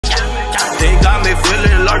got me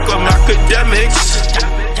feeling like I'm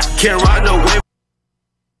Akademiks. Can't ride no wave.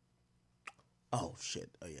 Oh shit!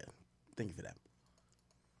 Oh yeah, thank you for that.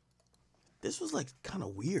 This was like kind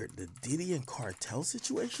of weird, the Diddy and Cartel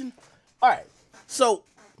situation. All right, so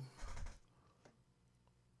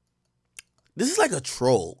this is like a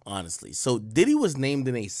troll, honestly. So Diddy was named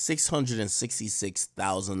in a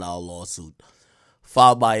 $666,000 lawsuit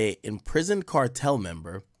filed by an imprisoned cartel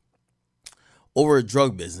member over a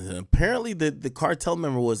drug business. And apparently the cartel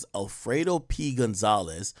member was Alfredo P.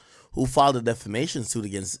 Gonzalez, who filed a defamation suit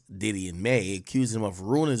against Diddy in May, accusing him of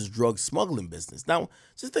ruining his drug smuggling business. Now,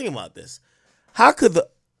 just think about this. How could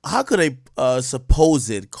a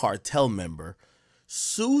supposed cartel member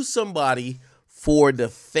sue somebody for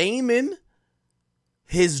defaming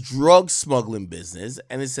his drug smuggling business,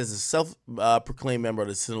 and it says a self-proclaimed member of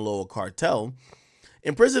the Sinaloa cartel,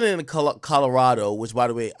 imprisoned in Colorado, which, by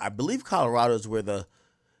the way, I believe Colorado is where the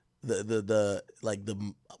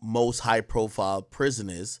most high-profile prison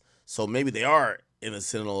is. So maybe they are in a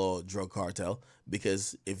Sinaloa drug cartel,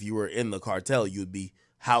 because if you were in the cartel, you'd be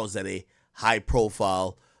housed at a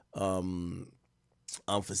high-profile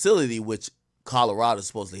facility, which Colorado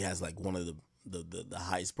supposedly has like one of the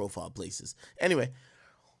highest-profile places. Anyway,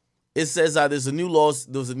 it says there was a new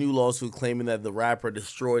lawsuit claiming that the rapper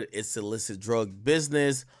destroyed its illicit drug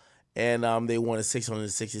business, and they wanted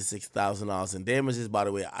 $666,000 in damages. By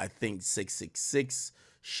the way, I think 666.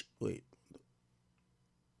 Wait,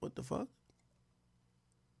 what the fuck?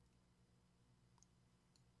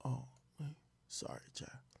 Oh, wait. Sorry, chat.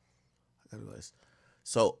 I gotta realize.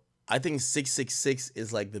 So I think 666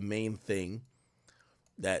 is like the main thing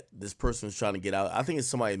that this person was trying to get out. I think it's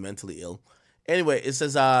somebody mentally ill. Anyway, it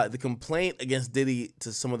says the complaint against Diddy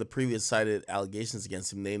to some of the previous cited allegations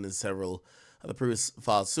against him, named in several of the previous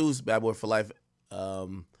filed suits. Bad Boy for Life.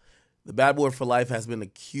 The Bad Boy for Life has been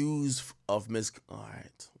accused of All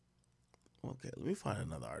right. Okay, let me find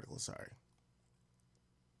another article. Sorry.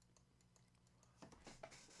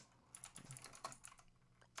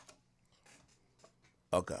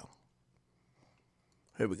 Okay.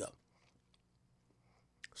 Here we go.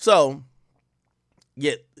 So,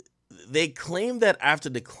 yeah, they claim that after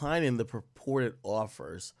declining the purported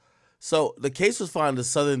offers, so the case was filed in the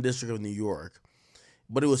Southern District of New York,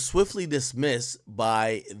 but it was swiftly dismissed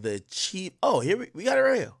by the chief. Oh, here we got it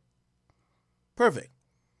right here. Perfect.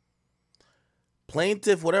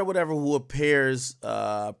 Plaintiff, whatever, who appears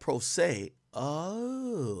pro se.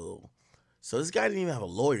 Oh, so this guy didn't even have a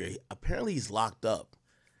lawyer. Apparently, he's locked up.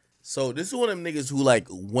 So this is one of them niggas who like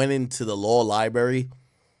went into the law library,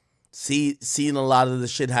 seen a lot of the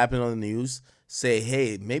shit happen on the news, say,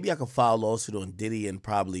 hey, maybe I could file a lawsuit on Diddy and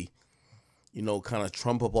probably, you know, kind of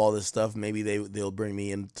trump up all this stuff. Maybe they'll bring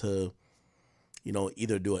me in to, you know,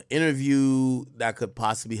 either do an interview that could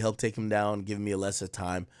possibly help take him down, give me a lesser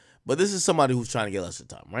time. But this is somebody who's trying to get lesser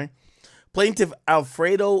time, right? Plaintiff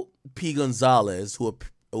Alfredo P. Gonzalez,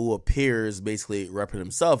 who appears basically repping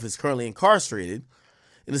himself, is currently incarcerated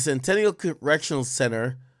in the Centennial Correctional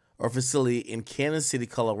Center or facility in Kansas City,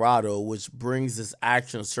 Colorado, which brings this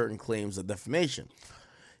action certain claims of defamation.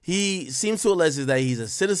 He seems to allege that he's a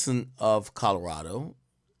citizen of Colorado.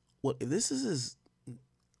 What if this is his?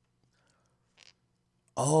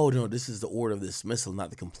 Oh no, this is the order of dismissal,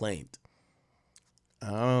 not the complaint.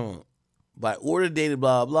 Oh, by order dated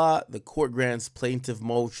blah blah, the court grants plaintiff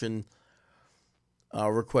motion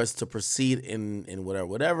request to proceed in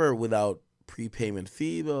whatever without prepayment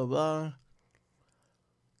fee blah blah.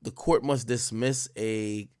 The court must dismiss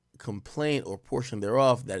a complaint or portion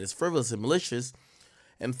thereof that is frivolous and malicious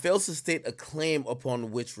and fails to state a claim upon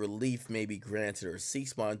which relief may be granted or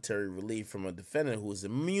seeks monetary relief from a defendant who is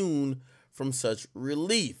immune from such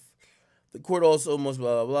relief. The court also must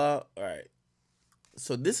blah, blah, blah. All right.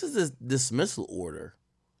 So this is the dismissal order.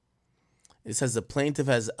 It says the plaintiff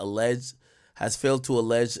has failed to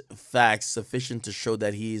allege facts sufficient to show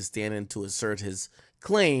that he is standing to assert his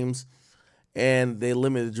claims, and they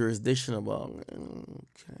limit the jurisdiction about.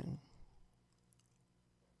 Okay.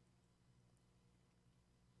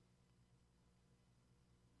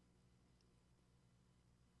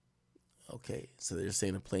 Okay, so they're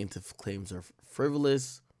saying the plaintiff claims are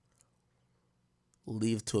frivolous.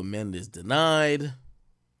 Leave to amend is denied.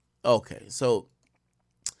 Okay, so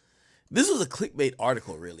this was a clickbait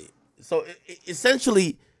article, really. So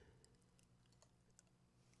essentially,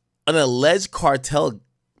 an alleged cartel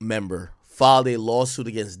member filed a lawsuit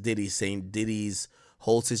against Diddy, saying Diddy's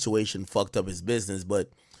whole situation fucked up his business, but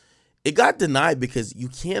it got denied because you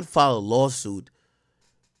can't file a lawsuit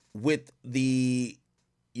with the,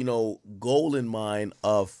 you know, goal in mind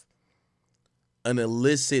of an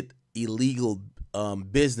illicit, illegal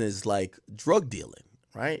business like drug dealing,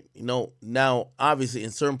 right? You know, now obviously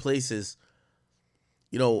in certain places,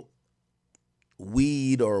 you know,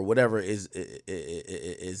 weed or whatever is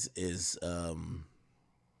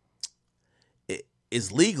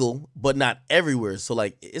legal, but not everywhere. So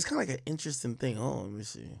like it's kind of like an interesting thing. Oh, let me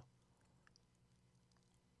see.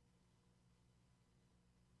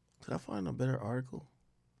 Could I find a better article?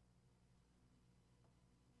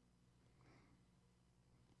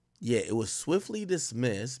 Yeah, it was swiftly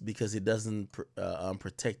dismissed because it doesn't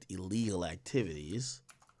protect illegal activities.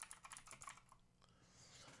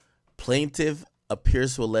 Plaintiff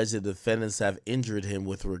appears to allege the defendants have injured him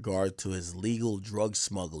with regard to his legal drug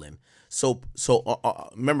smuggling. So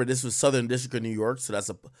remember, this was Southern District of New York, so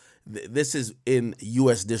this is in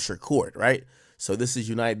U.S. District Court, right? So this is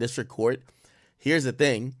United District Court. Here's the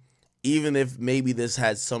thing. Even if maybe this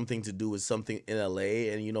had something to do with something in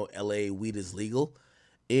LA, and you know LA weed is legal,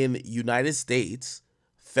 in United States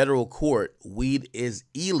federal court weed is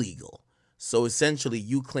illegal. So essentially,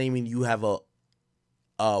 you claiming you have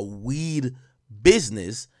a weed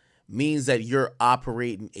business means that you're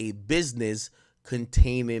operating a business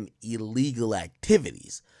containing illegal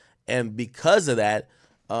activities, and because of that,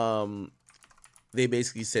 they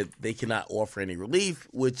basically said they cannot offer any relief,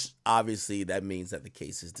 which obviously that means that the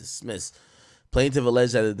case is dismissed. Plaintiff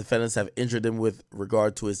alleged that the defendants have injured him with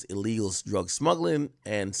regard to his illegal drug smuggling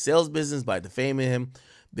and sales business by defaming him.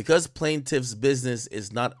 Because plaintiff's business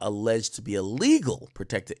is not alleged to be a legal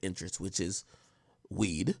protected interest, which is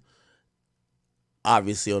weed,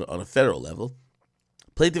 obviously on a federal level,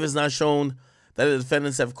 plaintiff has not shown that the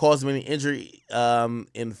defendants have caused him any injury.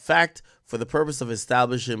 In fact, for the purpose of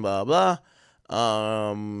establishing blah blah.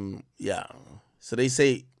 Yeah. So they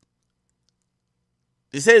say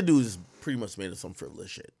the dude is pretty much made of some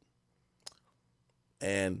frivolous shit.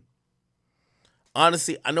 And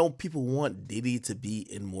honestly, I know people want Diddy to be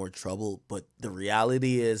in more trouble, but the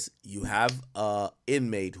reality is you have a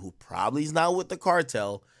inmate who probably is not with the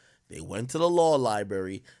cartel. They went to the law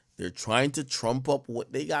library. They're trying to trump up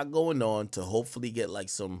what they got going on to hopefully get like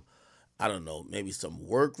some, I don't know, maybe some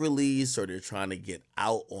work release, or they're trying to get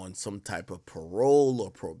out on some type of parole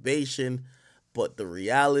or probation. But the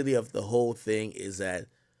reality of the whole thing is that,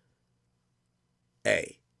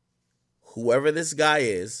 hey, whoever this guy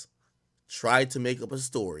is tried to make up a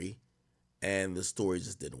story, and the story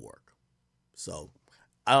just didn't work. So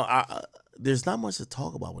there's not much to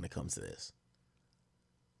talk about when it comes to this.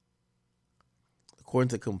 According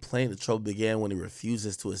to the complaint, the trouble began when he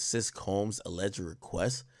refuses to assist Combs' alleged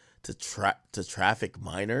request to traffic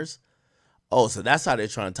minors. Oh, so that's how they're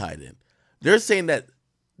trying to tie it in. They're saying that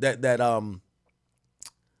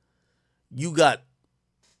you got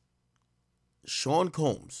Sean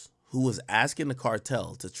Combs, who was asking the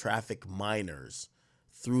cartel to traffic minors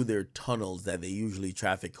through their tunnels that they usually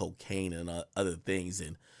traffic cocaine and other things,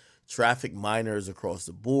 and traffic minors across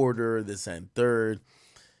the border, this and third.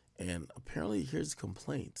 And apparently, here's a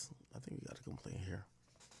complaint. I think we got a complaint here.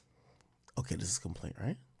 Okay, this is a complaint,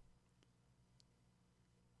 right?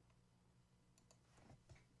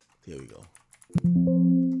 Here we go.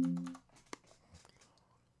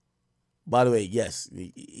 By the way, yes,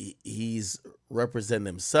 he's representing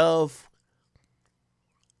himself.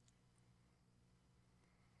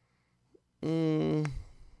 No,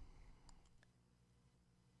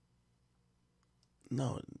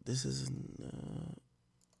 this isn't.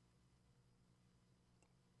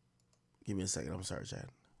 Give me a second. I'm sorry, Chad.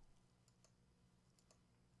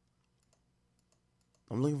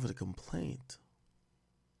 I'm looking for the complaint.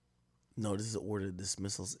 No, this is order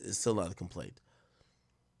dismissal. It's still not a complaint.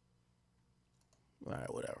 All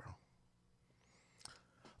right, whatever.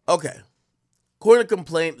 Okay. According to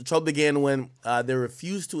complaint, the trouble began when they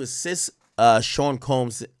refused to assist Sean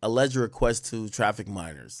Combs' alleged request to traffic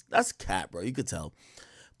minors. That's cap, bro. You could tell.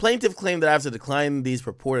 Plaintiff claimed that after declining these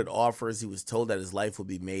purported offers, he was told that his life would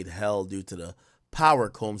be made hell due to the power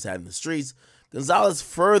Combs had in the streets. Gonzalez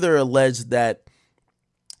further alleged that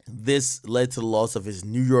this led to the loss of his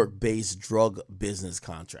New York-based drug business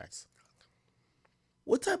contracts.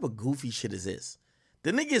 What type of goofy shit is this?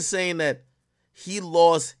 The nigga is saying that he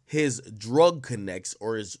lost his drug connects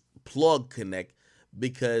or his plug connect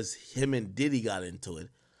because him and Diddy got into it.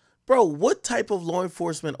 Bro, what type of law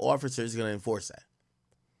enforcement officer is going to enforce that?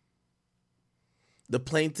 The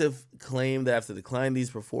plaintiff claimed that after declining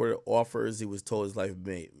these purported offers, he was told his life would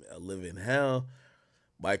be a living hell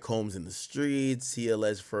by Combs in the streets. He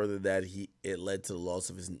alleged further that it led to the loss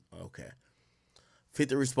of his... Okay. Fit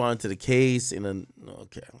to respond to the case in a...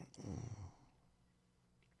 Okay.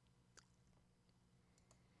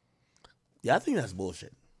 Yeah, I think that's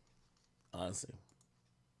bullshit. Honestly.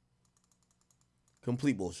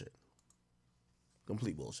 Complete bullshit.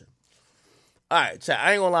 Complete bullshit. All right, chat.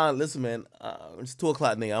 I ain't gonna lie. Listen, man. It's 2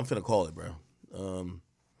 o'clock, nigga. I'm finna call it, bro.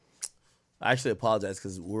 I actually apologize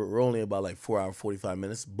because we're only about like 4 hours, 45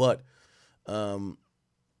 minutes. But I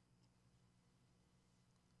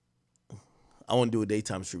want to do a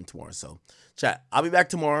daytime stream tomorrow. So, chat. I'll be back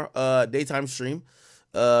tomorrow. Daytime stream.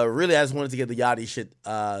 Really, I just wanted to get the Yachty shit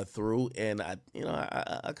through, and I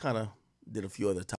kind of did a few other topics.